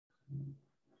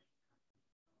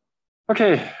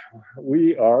Okay,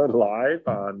 we are live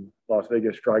on Las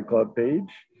Vegas Strike Club page.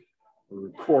 We're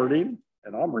recording,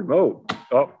 and I'm remote.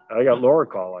 Oh, I got Laura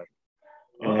calling,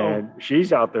 Uh-oh. and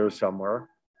she's out there somewhere.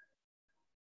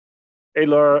 Hey,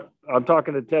 Laura, I'm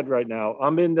talking to Ted right now.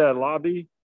 I'm in the lobby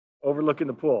overlooking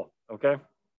the pool. Okay.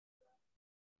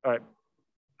 All right.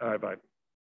 All right. Bye.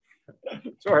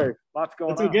 Sorry, lots going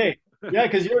That's on. okay. Yeah,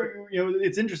 because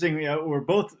it's interesting. We're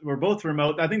both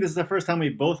remote. I think this is the first time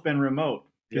we've both been remote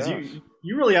because Yes.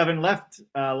 you really haven't left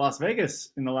Las Vegas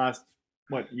in the last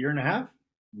year and a half?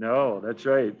 No, that's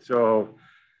right. So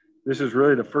this is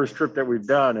really the first trip that we've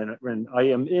done, and I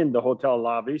am in the hotel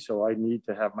lobby, so I need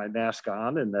to have my mask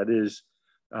on, and that is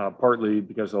partly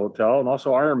because of the hotel, and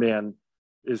also Ironman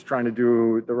is trying to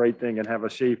do the right thing and have a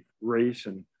safe race,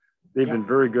 and they've Yeah. been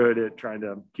very good at trying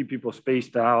to keep people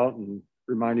spaced out and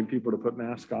reminding people to put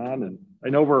masks on. And I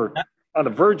know we're on the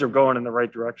verge of going in the right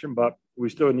direction, but we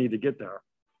still need to get there.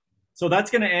 So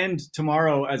that's going to end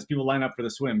tomorrow as people line up for the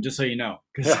swim. Just so you know,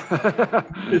 because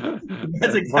Yeah,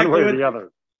 that's one way exactly or what the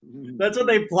other. that's what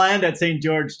they planned at St.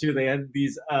 George too. They had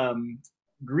these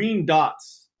green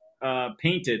dots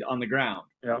painted on the ground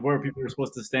Yeah. where people were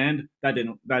supposed to stand. That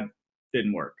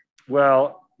didn't work.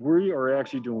 Well, we are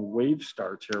actually doing wave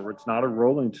starts here, where it's not a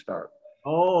rolling start.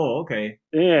 Oh, okay.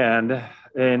 And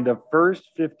in the first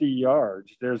 50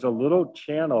 yards, there's a little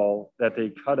channel that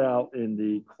they cut out in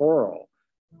the coral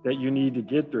that you need to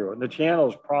get through. And the channel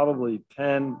is probably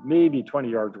 10, maybe 20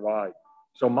 yards wide.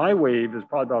 So my wave is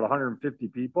probably about 150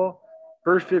 people.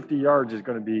 First 50 yards is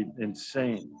going to be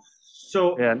insane.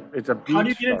 So And it's a how do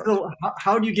you beach get into start.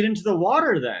 how do you get into the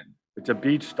water then? It's a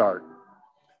beach start.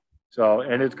 So,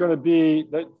 and it's going to be,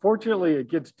 fortunately,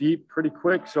 it gets deep pretty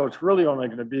quick. So it's really only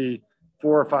going to be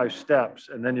 4 or 5 steps,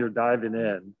 and then you're diving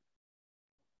in.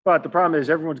 But the problem is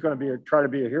everyone's going to try to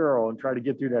be a hero and try to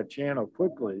get through that channel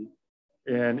quickly,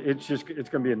 and it's going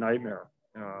to be a nightmare.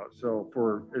 So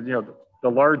for the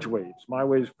large waves, my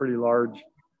wave's pretty large.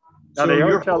 Now So they are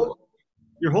your telling,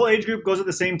 whole age group goes at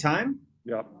the same time?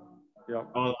 yep, yep,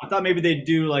 Oh, I thought maybe they'd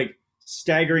do like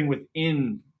staggering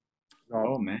within. no,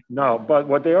 Oh man. no. But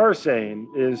what they are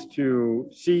saying is to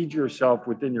seed yourself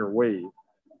within your wave.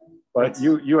 But That's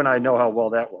you and I know how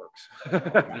well that works,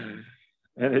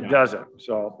 and it yeah. doesn't.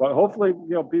 So, but hopefully,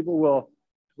 people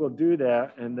will do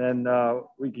that, and then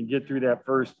we can get through that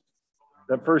first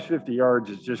 50 yards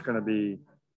is just going to be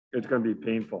it's going to be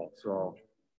painful. So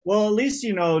Well, at least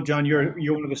you know, John, you're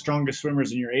one of the strongest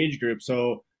swimmers in your age group,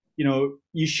 so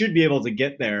you should be able to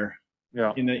get there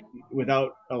yeah, in the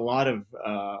without a lot of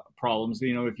problems.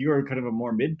 If you were kind of a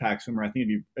more mid-pack swimmer, I think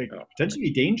it'd be yeah. potentially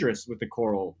be dangerous with the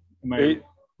coral. Am I It,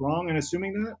 wrong in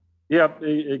assuming that? yeah,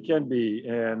 it can be,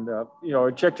 and I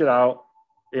checked it out,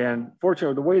 and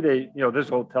fortunately, the way this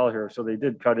hotel here, so they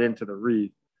did cut into the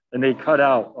reef, and they cut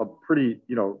out a pretty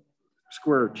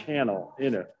square channel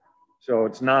in it, so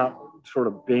it's not sort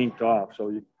of banked off,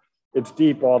 so it's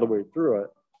deep all the way through it,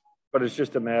 but it's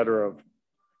just a matter of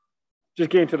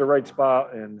just getting to the right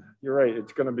spot. And you're right,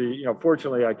 it's going to be,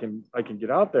 fortunately I can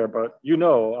get out there, but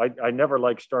I never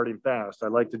like starting fast. I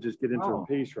like to just get into a Oh,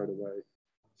 pace right away.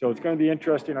 So it's going to be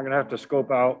interesting. I'm going to have to scope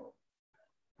out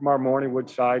tomorrow morning which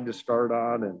side to start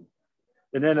on,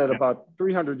 and then at yeah. about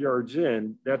 300 yards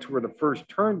in, that's where the first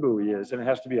turn buoy is, and it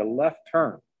has to be a left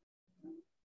turn.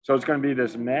 So it's going to be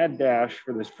this mad dash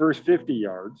for this first 50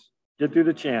 yards, get through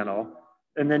the channel,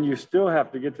 and then you still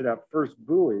have to get to that first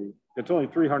buoy. It's only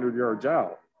 300 yards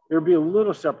out. There'll be a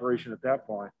little separation at that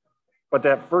point, but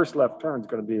that first left turn is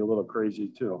going to be a little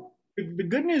crazy too. The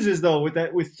good news is though,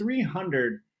 with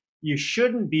 300, you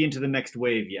shouldn't be into the next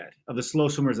wave yet of the slow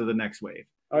swimmers of the next wave,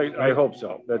 I right? hope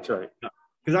so. That's right.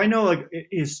 Because I know like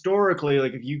historically,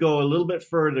 like if you go a little bit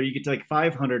further, you get to like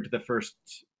 500 to the first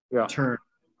Yeah. turn.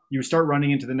 You start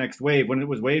running into the next wave when it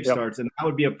was wave Yep. starts, and that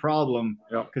would be a problem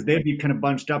Yep. because they'd be kind of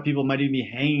bunched up. People might even be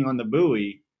hanging on the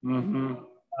buoy. Mm-hmm.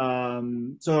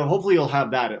 So hopefully you'll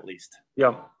have that at least.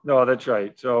 Yeah, no, that's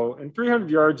right. So, and 300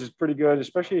 yards is pretty good,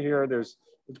 especially here. It's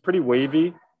pretty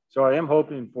wavy. So I'm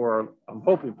hoping for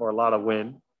a lot of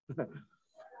wind.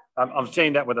 I'm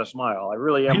saying that with a smile. I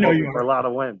really I am know you hoping for are. a lot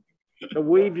of wind. The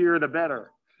wavier, the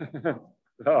better.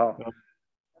 So,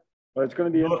 but it's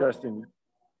going to be Well, interesting.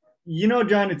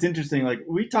 John, it's interesting. Like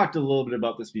we talked a little bit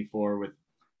about this before with,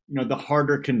 the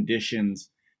harder conditions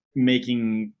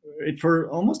making it for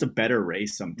almost a better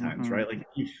race sometimes, Mm-hmm. right? Like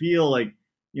you feel like,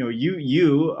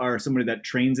 you are somebody that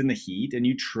trains in the heat and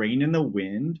you train in the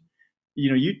wind.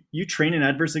 You train in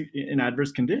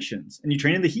adverse conditions and you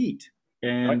train in the heat. I,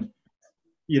 And,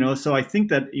 so I think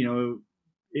that,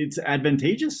 it's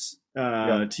advantageous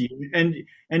Yeah. to you,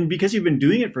 and because you've been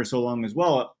doing it for so long as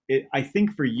well, I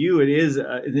think for you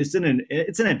it's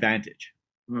an advantage.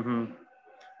 Hmm.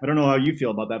 I don't know how you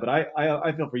feel about that, but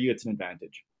I feel for you it's an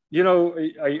advantage. You know,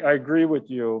 I agree with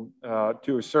you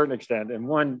to a certain extent.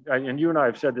 And you and I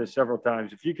have said this several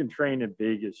times. If you can train in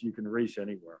Vegas, you can race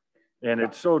anywhere, and Yeah.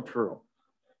 it's so true.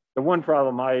 The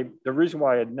reason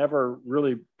why I'd never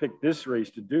really picked this race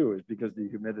to do is because of the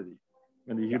humidity,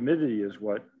 and the Yeah. humidity is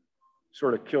what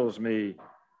sort of kills me.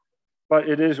 But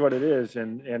it is what it is,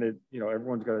 and it,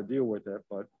 everyone's got to deal with it.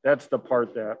 But that's the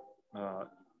part uh,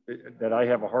 that I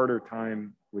have a harder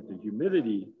time with the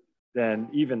humidity than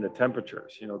even the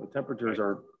temperatures. The temperatures Right.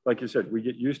 are, like you said, we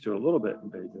get used to it a little bit in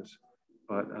Vegas,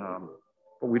 but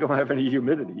we don't have any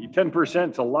humidity.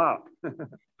 10% is a lot.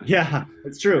 Yeah,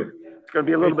 it's true. It's going to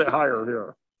be a little It's, bit higher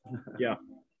here. yeah,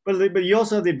 but you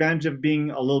also have the advantage of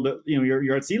being a little bit,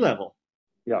 you're at sea level,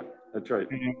 Yeah, that's right.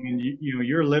 and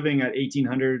you're living at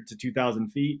 1,800 to 2,000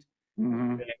 feet,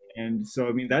 Mm-hmm. and so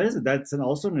I mean that's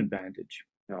also an advantage.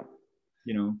 Yeah.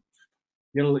 You know,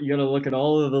 you gotta look at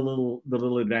all of the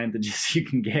little advantages you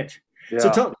can get. So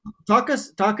Yeah.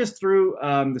 talk us through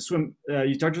the swim.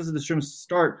 You talked us through the swim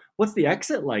start. What's the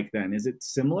exit like then? Is it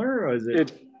similar or is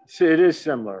it? It is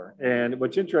similar. And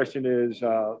what's interesting is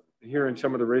hearing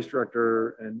some of the race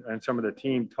director and some of the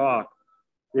team talk,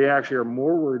 they actually are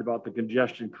more worried about the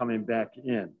congestion coming back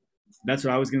in. That's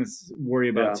what I was going to worry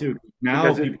about Yeah. too. Now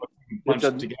Because people are it's bunched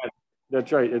a, together.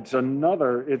 that's right.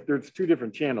 There's two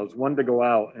different channels, one to go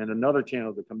out and another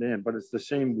channel to come in, but it's the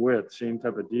same width, same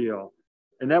type of deal.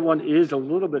 And that one is a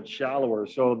little bit shallower.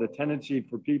 So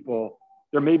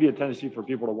there may be a tendency for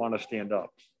people to want to stand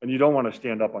up, and you don't want to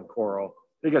stand up on coral.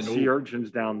 They got sea No, urchins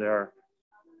down there.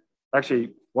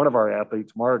 Actually, one of our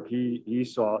athletes, Mark, he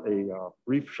saw a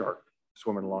reef shark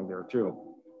swimming along there too.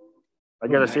 I oh,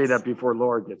 got to say nice. that before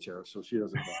Laura gets here, so she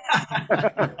doesn't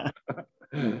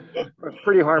know.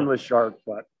 Pretty harmless shark,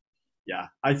 but Yeah,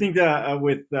 I think that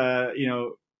with I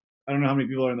don't know how many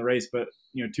people are in the race, but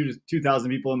 2,000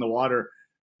 people in the water,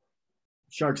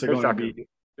 sharks are there's going to not gonna be be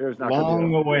there's not gonna be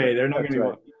long away. They're not going that's to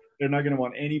right. they're not going to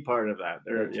want any part of that.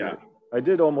 They're That's yeah. right.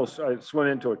 I swam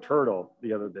into a turtle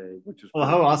the other day, which is Well,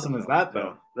 pretty how neat. awesome is that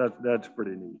So though? that's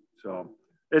pretty neat. So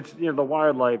it's the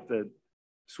wildlife that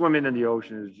swimming in the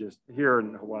ocean is just here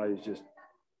in Hawaii is just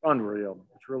unreal.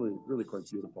 It's really, really quite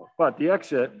beautiful. But the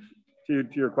exit to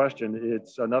your question,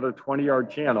 it's another 20-yard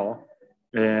channel,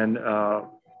 and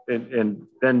and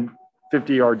then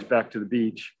 50 yards back to the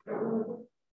beach.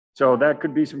 So that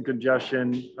could be some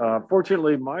congestion.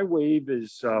 Fortunately, my wave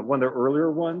is one of the earlier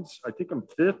ones. I think I'm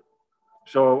fifth,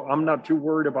 so I'm not too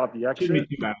worried about the Shouldn't be exit.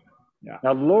 too bad. Yeah.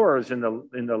 Now Laura's in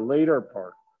the later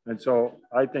part, and so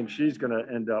I think she's going to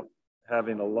end up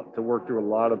having a lot to work through a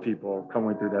lot of people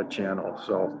coming through that channel.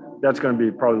 So that's going to be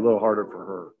probably a little harder for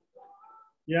her.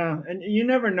 Yeah, and you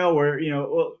never know where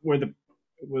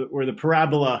where the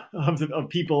parabola of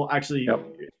people actually Yep.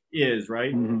 is,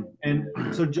 right? And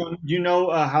Mm-hmm. so, John, do you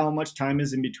know how much time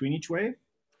is in between each wave?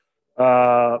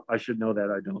 I should know that.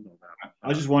 I don't know I that.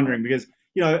 was just wondering because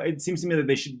it seems to me that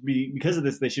they should be because of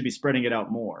this they should be spreading it out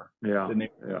more Yeah, than they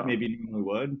yeah, maybe normally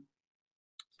would.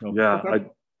 So yeah. okay,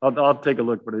 I'll take a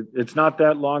look, but it's not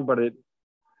that long. But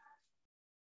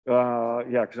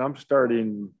yeah, because I'm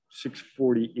starting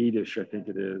 6:48 ish, I think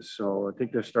it is. So I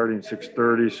think they're starting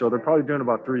 6:30. So they're probably doing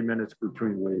about 3 minutes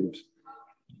between waves.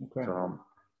 okay. So,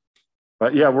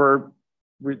 but yeah,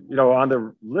 we on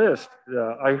the list.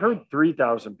 I heard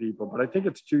 3,000 people, but I think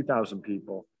it's 2,000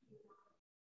 people.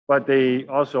 But they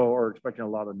also are expecting a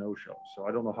lot of no shows. So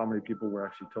I don't know how many people were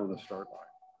actually told the start line.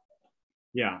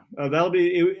 Yeah, I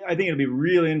think it'll be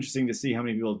really interesting to see how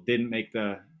many people didn't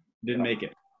Yeah, make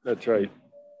it. that's right.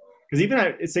 Because even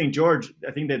at St. George,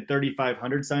 I think they had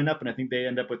 3,500 signed up, and I think they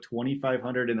end up with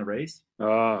 2,500 in the race.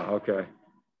 Okay.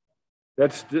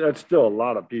 That's still a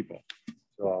lot of people.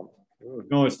 So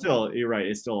No, it's still you're right.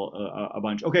 It's still a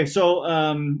bunch. Okay, so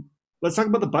let's talk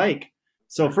about the bike.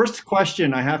 So first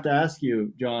question I have to ask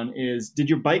you, John, is did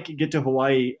your bike get to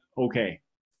Hawaii okay?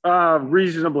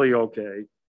 reasonably okay.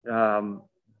 Um,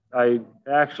 I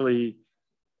actually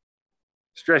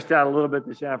stressed out a little bit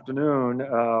this afternoon.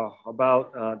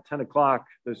 About 10 o'clock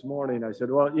this morning, I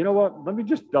said, well, you know what? Let me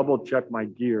just double check my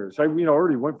gears. I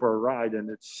already went for a ride and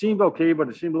it seemed okay, but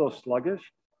it seemed a little sluggish.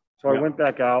 So I Yeah. went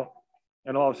back out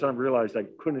and all of a sudden realized I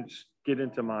couldn't get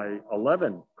into my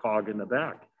 11 cog in the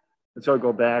back. And so I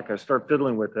go back, I start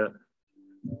fiddling with it,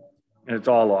 and it's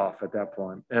all off at that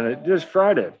point. And it just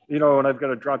fried it, and I've got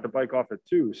to drop the bike off at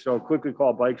 2. So quickly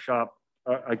call bike shop.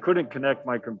 I couldn't connect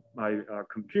my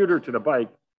computer to the bike.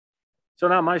 So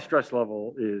now my stress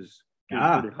level is getting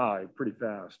Ah, pretty high, pretty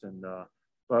fast. And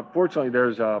But fortunately,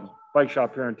 there's a bike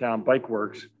shop here in town, Bike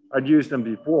Works. I'd used them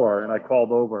before, and I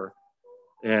called over,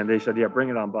 and they said, "Yeah, bring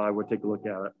it on by. We'll take a look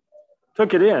at it."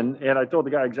 Took it in, and I told the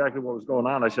guy exactly what was going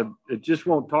on. I said, "It just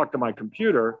won't talk to my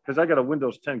computer because I got a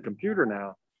Windows 10 computer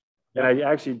now, and I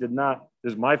actually did not.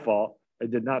 This is my fault. I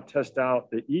did not test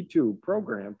out the E2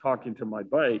 program talking to my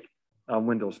bike on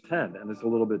Windows 10, and it's a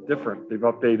little bit different. They've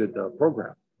updated the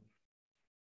program."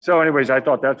 So, anyways, I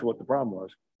thought that's what the problem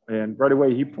was, and right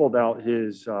away he pulled out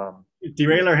his.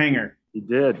 Derailleur hanger. He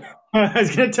did. I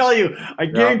was going to tell you, I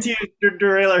guarantee you,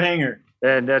 derailleur hanger.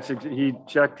 And he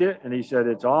checked it and he said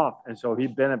it's off. And so he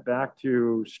bent it back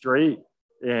to straight.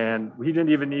 And he didn't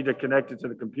even need to connect it to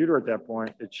the computer at that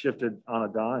point. It shifted on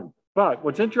a dime. But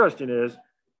what's interesting is,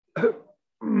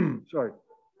 sorry,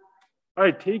 I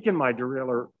had taken my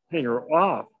derailleur hanger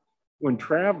off when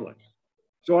traveling.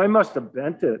 So I must have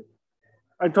bent it.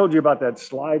 I told you about that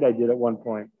slide I did at one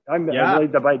point. I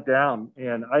laid the bike down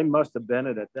and I must have bent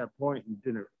it at that point and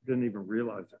didn't even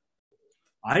realize it.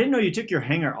 I didn't know you took your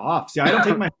hanger off. See, I don't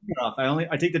take my hanger off.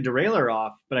 I take the derailleur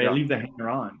off, but I leave the hanger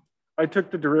on. I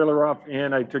took the derailleur off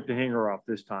and I took the hanger off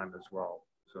this time as well.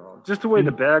 So just the way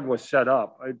the bag was set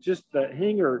up, the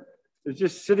hanger is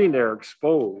just sitting there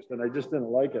exposed, and I just didn't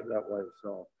like it that way.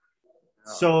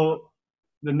 So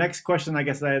the next question, I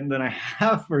guess, that I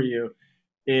have for you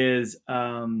is,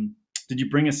 did you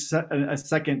bring a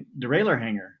second derailleur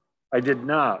hanger? I did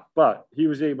not, but he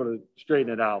was able to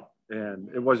straighten it out, and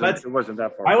it wasn't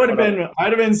that far. I'd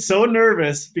have been so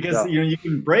nervous because you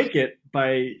can break it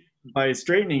by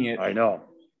straightening it. I know.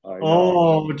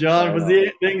 Oh, John,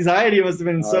 the anxiety must have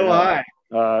been so high.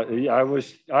 I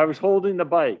was holding the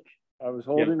bike.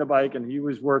 The bike, and he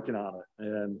was working on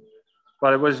it,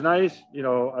 but it was nice.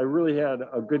 I really had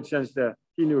a good sense that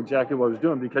he knew exactly what he was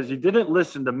doing because he didn't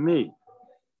listen to me.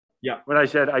 Yeah. When I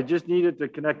said I just needed to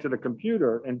connect to the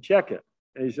computer and check it,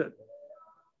 and he said,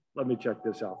 "Let me check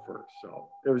this out first." So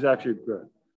it was actually good.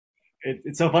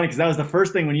 It's so funny because that was the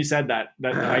first thing when you said that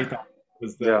I thought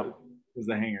was the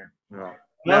hanger. Yeah.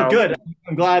 Well, good.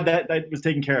 I'm glad that was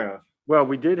taken care of. Well,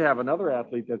 we did have another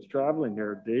athlete that's traveling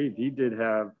here, Dave. He did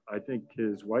have, I think,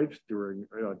 his wife's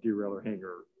derailleur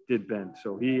hanger did bend,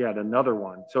 so he had another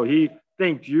one. So he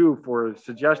thanked you for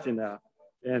suggesting that.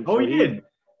 And he did.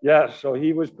 Yeah, so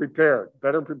he was prepared,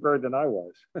 better prepared than I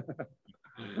was.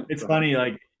 It's funny,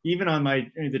 like even on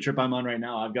the trip I'm on right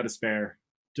now, I've got a spare.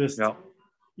 Just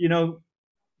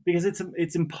because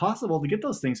it's impossible to get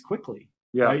those things quickly.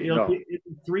 Yeah, right? It's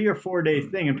a 3 or 4 day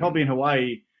thing, and probably in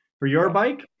Hawaii for your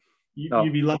bike,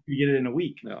 you'd be lucky to get it in a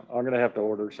week. No, I'm gonna have to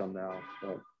order some now.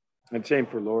 So. And same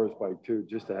for Laura's bike too,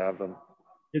 just to have them.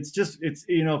 It's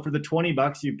for the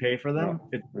 $20 you pay for them,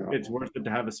 it's worth it to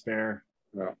have a spare.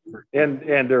 Yeah.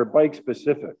 And they're bike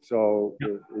specific, so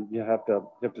you have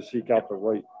to seek out the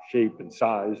right shape and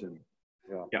size, and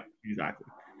yeah, exactly.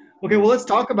 Okay, well, let's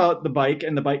talk about the bike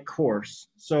and the bike course.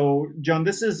 So, John,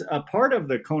 this is a part of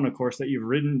the Kona course that you've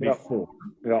ridden before.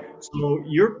 Yeah. So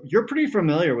you're pretty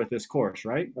familiar with this course,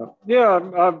 right?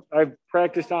 Yeah, I've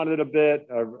practiced on it a bit.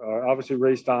 I've obviously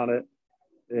raced on it,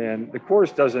 and the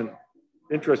course doesn't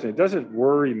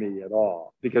worry me at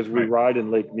all because we ride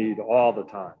in Lake Mead all the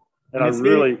time. And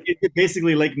it's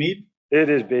basically Lake Mead? It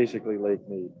is basically Lake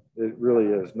Mead. It really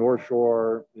is. North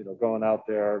Shore, going out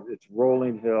there, it's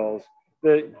rolling hills.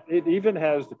 It even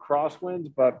has the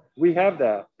crosswinds, but we have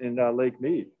that in Lake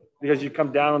Mead because you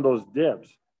come down on those dips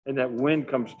and that wind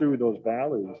comes through those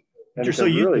valleys. And you're so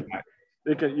used to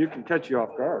that. You can catch you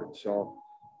off guard. So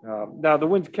now the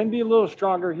winds can be a little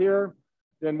stronger here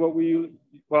than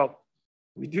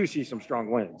we do see some strong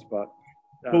winds, but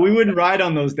we wouldn't ride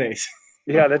on those days.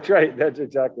 Yeah, that's right. That's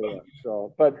exactly right.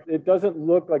 So, but it doesn't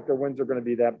look like the winds are going to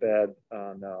be that bad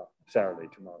on Saturday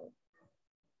tomorrow.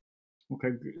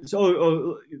 Okay,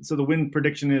 so the wind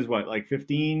prediction is what, like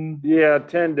 15? Yeah,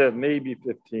 10 to maybe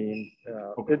 15.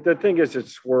 Okay. The thing is,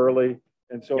 it's swirly,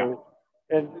 and so,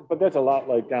 but that's a lot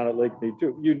like down at Lake Mead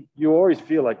too. You always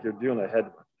feel like you're doing a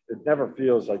headwind. It never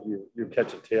feels like you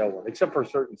catch a tailwind, except for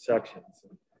certain sections.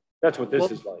 That's what this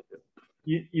is like.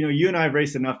 You and I have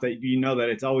raced enough that you know that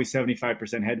it's always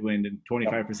 75% headwind and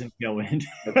 25% tailwind.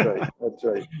 That's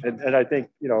right. And I think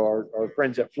our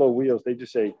friends at Flow Wheels, they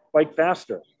just say bike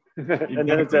faster. And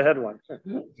then it's a headwind.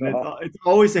 It's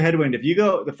always a headwind. If you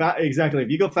go if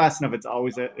you go fast enough, it's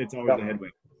always a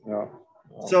headwind. Yeah.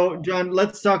 So, John,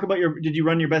 let's talk about did you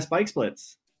run your best bike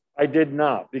splits? I did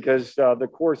not, because the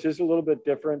course is a little bit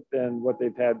different than what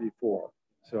they've had before.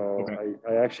 So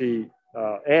I actually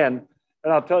and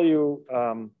I'll tell you,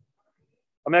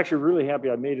 I'm actually really happy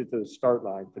I made it to the start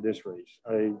line for this race.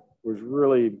 I was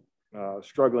really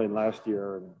struggling last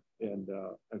year, and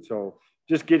so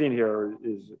just getting here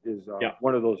is Yeah.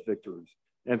 one of those victories.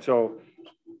 And so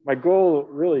my goal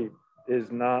really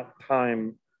is not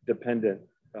time dependent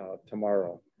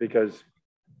tomorrow, because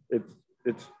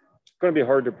it's going to be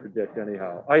hard to predict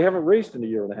anyhow. I haven't raced in a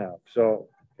year and a half, so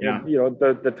Yeah. you know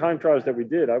the time trials that we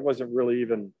did, I wasn't really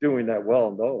even doing that well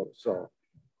in those. So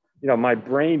you know, my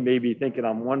brain may be thinking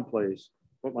I'm one place,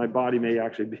 but my body may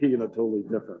actually be in a totally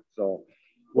different. So,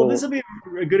 Well, this will well,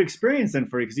 be a good experience then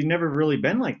for you because you've never really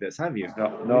been like this, have you? no,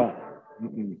 no,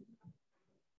 mm-mm.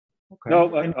 Okay. No,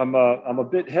 I'm a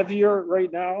bit heavier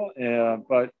right now, and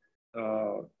but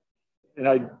uh, and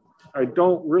I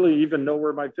don't really even know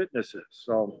where my fitness is.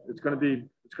 So it's going to be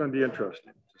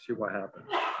interesting to see what happens.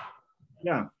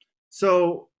 Yeah.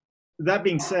 So that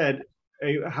being said,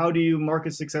 how do you mark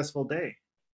a successful day?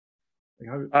 Like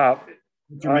Uh,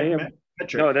 what's your I am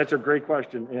metric? no, that's a great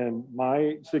question, and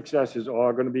my success is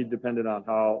all going to be dependent on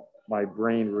how my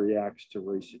brain reacts to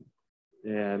racing.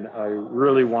 And I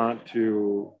really want to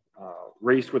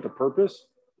race with a purpose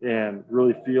and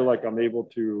really feel like I'm able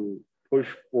to push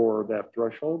for that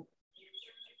threshold.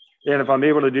 And if I'm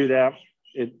able to do that,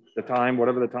 the time,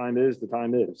 whatever the time is,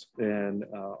 and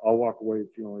I'll walk away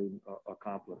feeling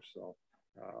accomplished. So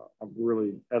I'm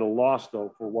really at a loss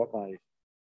though for what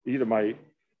either my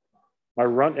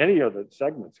run, any of the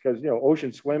segments, because you know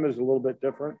ocean swim is a little bit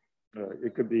different.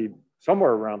 It could be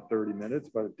somewhere around 30 minutes,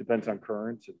 but it depends on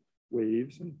currents and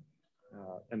waves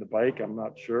and the bike. I'm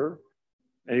not sure.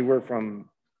 Anywhere from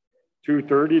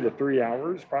 2:30 to 3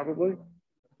 hours, probably.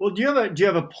 Well, do you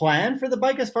have a plan for the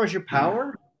bike as far as your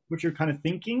power? What you're kind of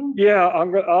thinking? Yeah,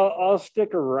 I'll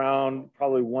stick around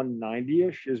probably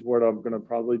 190-ish is what I'm gonna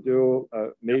probably do.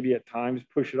 Maybe at times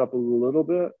push it up a little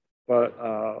bit, but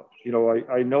you know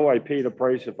I know I paid a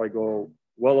price if I go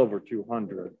well over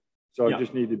 200, so I Yeah.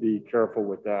 just need to be careful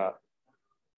with that.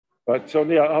 But so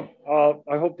yeah,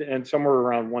 I hope to end somewhere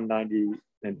around 190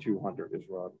 and 200 is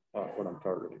what I'm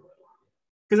targeting.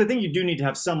 Because I think you do need to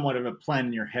have somewhat of a plan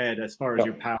in your head as far as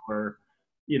Yeah, your power,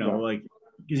 yeah, like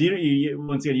because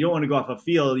once again you don't want to go off a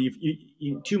field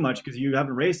too much because you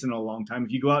haven't raced in a long time.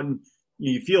 If you go out and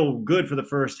you feel good for the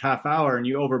first half hour and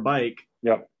you overbike,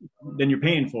 yeah. then you're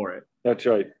paying for it. That's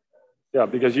right. Yeah,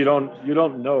 because you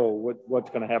don't know what's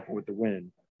going to happen with the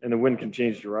wind, and the wind can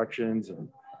change directions, and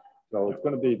so it's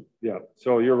going to be yeah.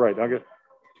 So you're right. I get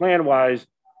plan wise,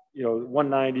 you know,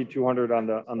 190, 200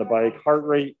 on the bike. Heart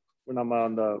rate when I'm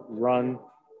on the run,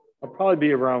 I'll probably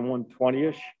be around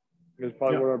 120ish. Is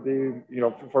probably Yeah, where I'll be. You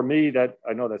know, for me, that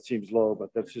I know that seems low, but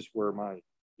that's just where my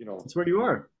you know that's where you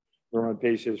are. where my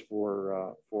pace is for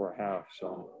a half.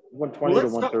 So Well, 120 to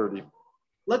 130.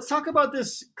 let's talk about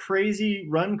this crazy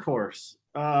run course.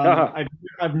 Uh-huh.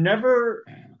 I've never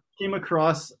came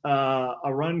across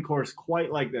a run course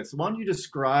quite like this. Why don't you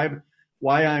describe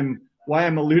why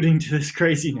I'm alluding to this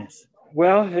craziness?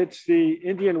 Well, it's the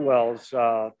Indian Wells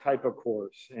type of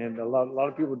course, and a lot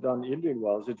of people have done Indian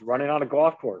Wells. It's running on a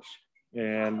golf course,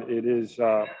 and this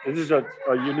is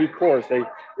a unique course. They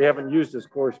haven't used this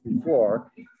course before,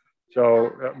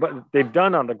 so but they've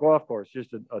done on the golf course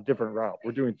just a different route.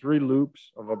 We're doing 3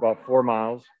 loops of about 4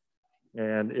 miles,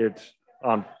 and it's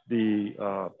on the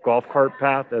golf cart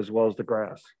path as well as the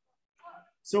grass.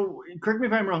 So correct me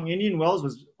if I'm wrong. Indian Wells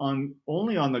was on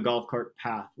only on the golf cart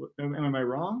path. Am I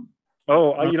wrong?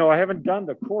 Oh, Uh, you know, I haven't done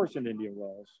the course in Indian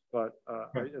Wells, but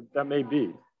that may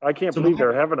be. I can't so the believe whole,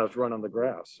 they're having us run on the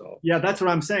grass. So, yeah, that's what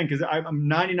I'm saying because I'm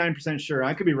 99% sure.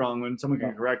 I could be wrong when someone yeah,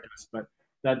 can correct us, but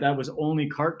that was only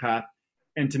cart path.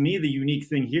 And to me, the unique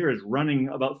thing here is running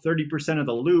about 30% of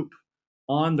the loop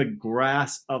on the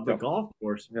grass of the yeah, golf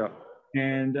course. yeah.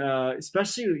 And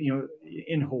especially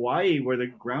in Hawaii where the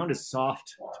ground is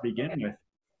soft to begin with.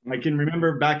 I Mm, can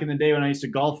remember back in the day when I used to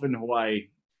golf in Hawaii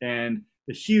and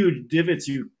the huge divots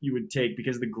you would take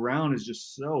because the ground is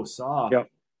just so soft. yeah,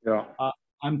 yeah. Uh,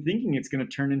 I'm thinking it's going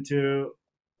to turn into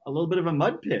a little bit of a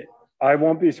mud pit. I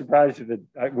won't be surprised if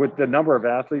with the number of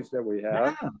athletes that we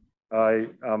have, Yeah,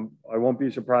 I won't be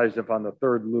surprised if on the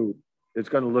third loop, it's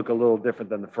going to look a little different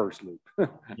than the first loop. yeah.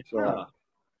 So, but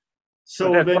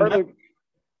So then,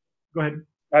 go ahead.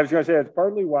 I was going to say, it's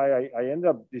partly why I ended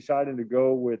up deciding to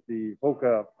go with the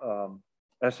Hoka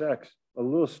SX, a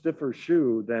little stiffer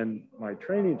shoe than my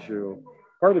training shoe,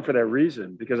 partly for that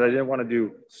reason, because I didn't want to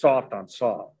do soft on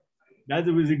soft. That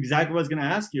was exactly what I was going to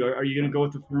ask you. Are you going to go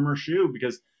with the firmer shoe?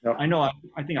 Because Yep, I know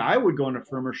I think I would go in a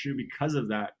firmer shoe because of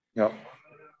that. yep,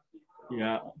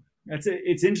 Yeah, it's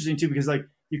interesting too because like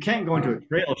you can't go into a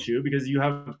trail shoe because you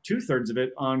have two-thirds of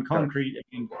it on right, concrete.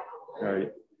 And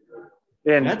right.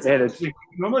 that's And it's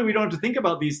normally we don't have to think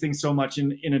about these things so much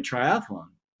in a triathlon.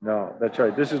 no, that's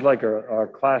right. This is like a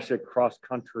classic cross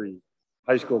country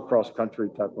high school cross country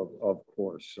type of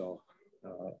course. So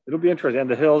it'll be interesting. And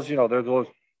the hills, they're those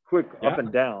quick Yeah. up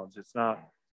and downs. It's not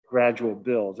gradual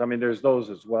builds. I mean, there's those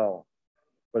as well,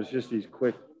 but it's just these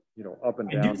quick, up and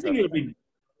I do down. think it'll be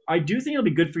I do think it'll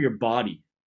be good for your body,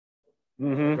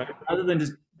 Mm-hmm. right? Rather than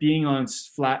just being on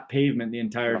flat pavement the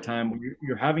entire time.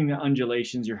 You're having the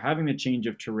undulations, you're having the change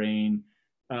of terrain,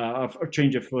 or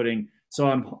change of footing. So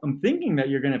I'm thinking that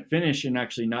you're going to finish and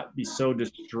actually not be so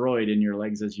destroyed in your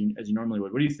legs as you normally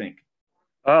would. What do you think?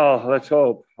 Oh, let's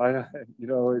hope.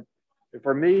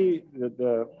 For me,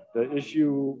 the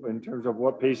issue in terms of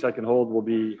what pace I can hold will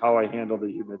be how I handle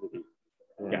the humidity,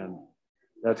 and Yeah.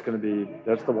 that's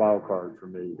the wild card for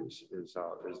me is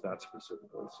that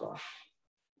specifically.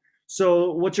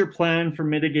 So what's your plan for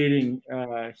mitigating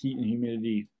heat and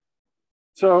humidity?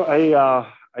 So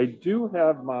I do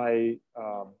have my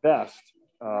vest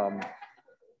my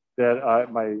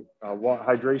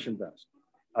hydration vest.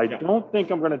 I Yeah. don't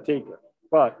think I'm going to take it,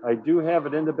 but I do have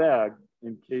it in the bag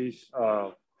in case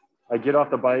I get off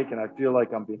the bike and I feel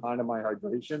like I'm behind on my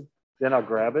hydration. Then I'll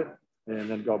grab it and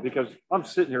then go, because I'm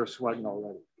sitting here sweating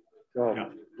already. So Yeah.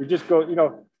 we just go,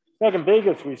 back in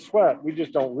Vegas, we sweat. We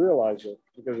just don't realize it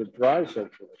because it dries so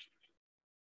quick.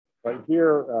 But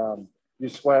here, you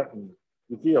sweat and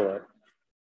you feel it.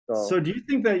 So do you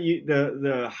think that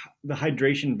the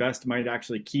hydration vest might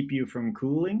actually keep you from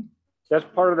cooling? That's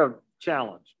part of the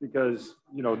challenge because,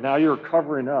 now you're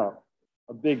covering up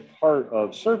a big part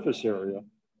of surface area.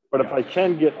 But if I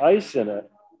can get ice in it,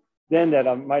 then that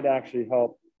might actually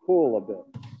help cool a bit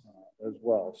as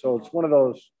well. So it's one of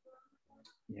those,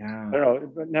 Yeah. I don't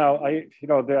know. But now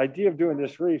the idea of doing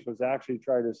this race was actually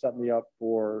try to set me up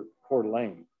for Coeur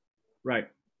d'Alene. Right.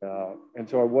 And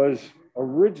so I was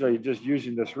originally just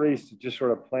using this race to just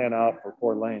sort of plan out for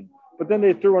Coeur d'Alene. But then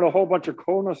they threw in a whole bunch of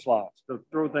Kona slots to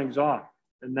throw things on.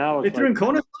 And now They it's threw in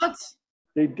Kona slots?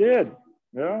 they did.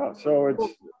 Yeah. So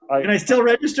Can I still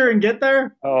register and get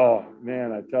there? oh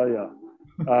man, I tell you,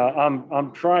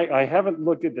 I'm trying. I haven't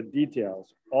looked at the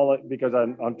details because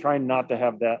I'm trying not to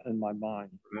have that in my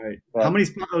mind. Right. But, How many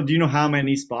spots? Do you know how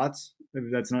many spots?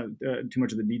 If that's not too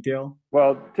much of the detail.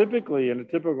 well, typically in a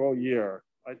typical year,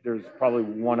 there's probably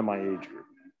one in my age group.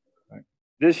 Right.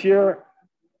 This year,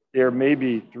 there may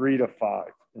be 3 to 5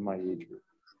 in my age group.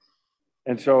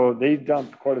 And so they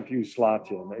dumped quite a few slots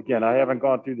in. Again, I haven't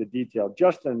gone through the detail.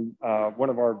 Justin, one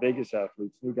of our Vegas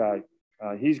athletes, new guy,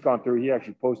 he's gone through. He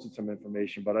actually posted some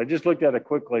information, but I just looked at it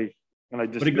quickly, and I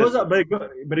just. But it goes up.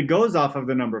 But it goes off of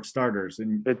the number of starters,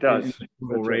 and It does. in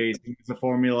the race. Right. It's a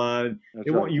formula.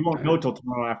 You won't know till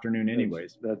tomorrow afternoon,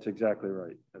 anyways. That's exactly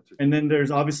right. And then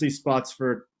there's obviously spots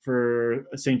for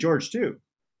St. George too.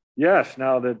 Yes.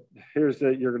 Now that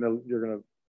you're gonna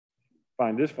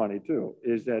find this funny too,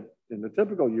 is that in the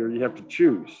typical year you have to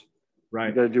choose. Right.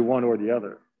 You got to do one or the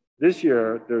other. This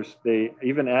year, they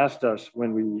even asked us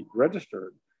when we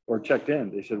registered or checked in.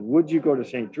 They said, "Would you go to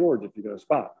St. George if you got a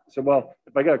spot?" I said, "Well,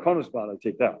 if I got a Kona spot, I'd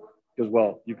take that because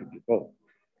you could get both."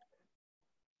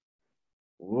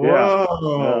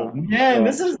 Whoa, yeah. Man,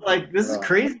 this is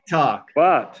crazy talk.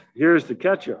 But here's the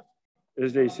catch-up: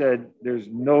 is they said there's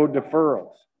no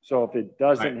deferrals. So if it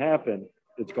doesn't happen,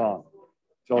 it's gone.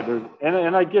 So there's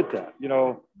and I get that,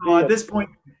 Well, at this point,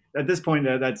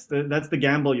 that's the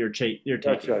gamble you're taking.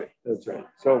 That's right.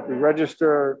 So if we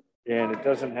register and it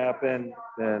doesn't happen,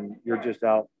 then you're just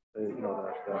out.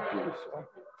 That piece. So,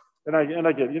 and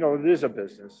I get, it is a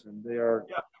business, and they are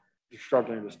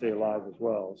struggling to stay alive as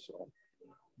well. So,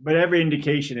 but every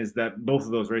indication is that both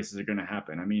of those races are going to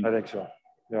happen. I mean, I think so.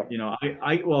 Yeah.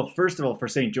 Well, first of all, for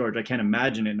St. George, I can't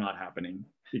imagine it not happening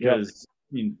because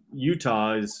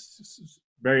Utah is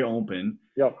very open.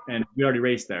 Yep. And we already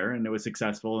raced there, and it was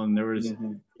successful. And there was,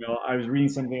 I was reading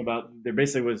something about there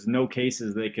basically was no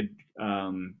cases they could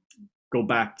go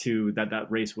back to that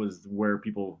race was where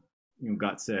people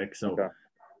got sick. So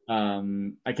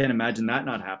I can't imagine that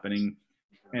not happening.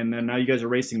 And then now you guys are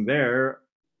racing there.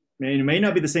 I mean, it may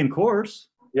not be the same course.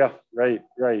 Yeah. Right.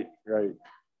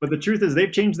 But the truth is,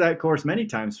 they've changed that course many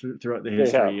times throughout the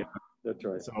history. That's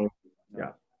right. So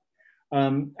yeah.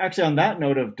 Actually, on that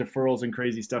note of deferrals and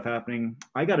crazy stuff happening,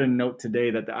 I got a note today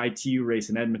that the ITU race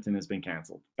in Edmonton has been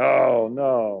canceled. Oh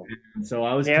no! And so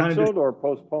I was canceled or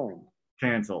postponed.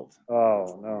 Canceled.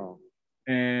 Oh no!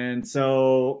 And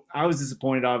so I was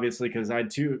disappointed, obviously, because I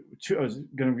was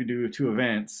going to do 2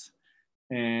 events,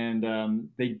 and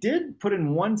they did put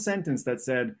in one sentence that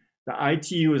said the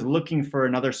ITU is looking for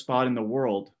another spot in the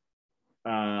world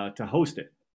to host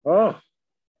it. Oh,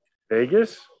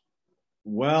 Vegas.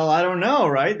 Well, I don't know,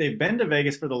 right? They've been to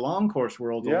Vegas for the long course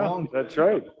world. That's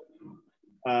right.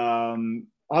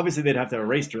 obviously they'd have to have a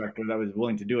race director that was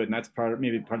willing to do it, and that's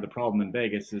maybe part of the problem in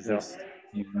Vegas is Yeah.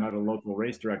 there's not a local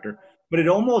race director. But it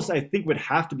almost, I think, would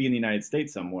have to be in the United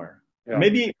States somewhere. Yeah.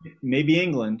 Maybe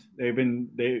England. They've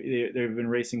been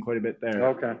racing quite a bit there.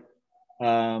 Okay.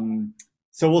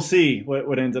 So we'll see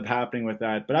what ends up happening with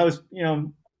that. But I was,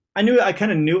 I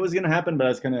kind of knew it was going to happen, but I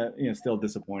was kind of, still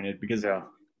disappointed because Yeah.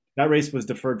 that race was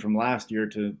deferred from last year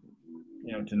to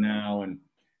now, and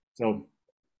so,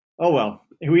 oh well,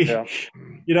 Yeah.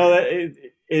 it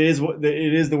is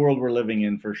the world we're living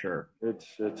in for sure.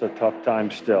 It's a tough time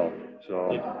still.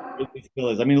 So It still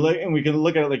is. I mean, and we can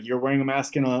look at it like you're wearing a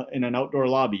mask in an outdoor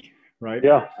lobby, right?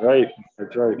 yeah, right.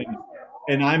 That's right.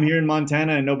 And I'm here in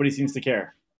Montana, and nobody seems to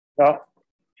care. Yeah.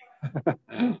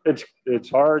 It's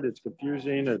hard. It's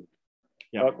confusing, and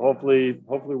Yeah. hopefully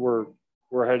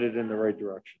we're headed in the right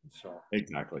direction. So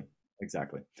Exactly.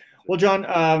 Well, John,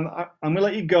 I'm gonna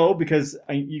let you go because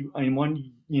I want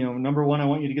number one, I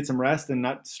want you to get some rest and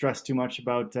not stress too much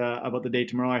about the day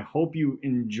tomorrow. I hope you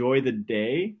enjoy the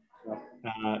day,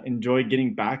 enjoy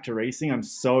getting back to racing. I'm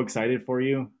so excited for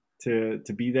you to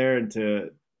be there and to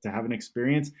have an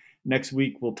experience. Next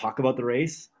week we'll talk about the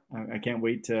race. I can't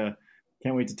wait to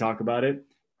talk about it.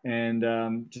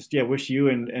 And just wish you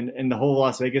and the whole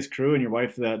Las Vegas crew and your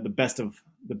wife the best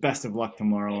of luck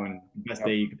tomorrow and the best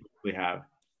day you could possibly have.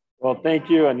 Well, thank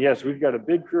you. And yes, we've got a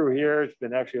big crew here. It's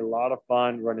been actually a lot of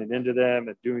fun running into them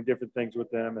and doing different things with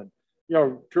them. And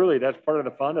truly, that's part of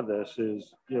the fun of this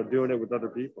is doing it with other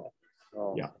people.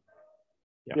 So Yeah.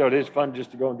 it is fun just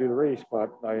to go and do the race,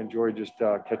 but I enjoy just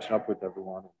catching up with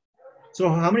everyone. So,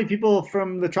 how many people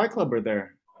from the Tri Club are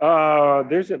there?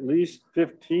 There's at least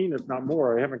 15, if not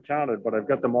more. I haven't counted, but I've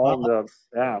got them all in the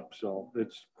app, so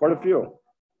it's quite a few.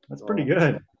 That's pretty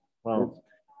good. Wow,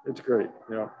 it's great.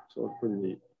 Yeah, so it's pretty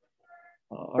neat.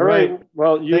 All right.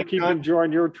 Well, you Thanks, keep John.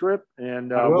 enjoying your trip,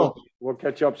 and I will. we'll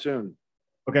catch up soon.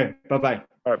 Okay. Bye-bye.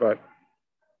 All right, bye.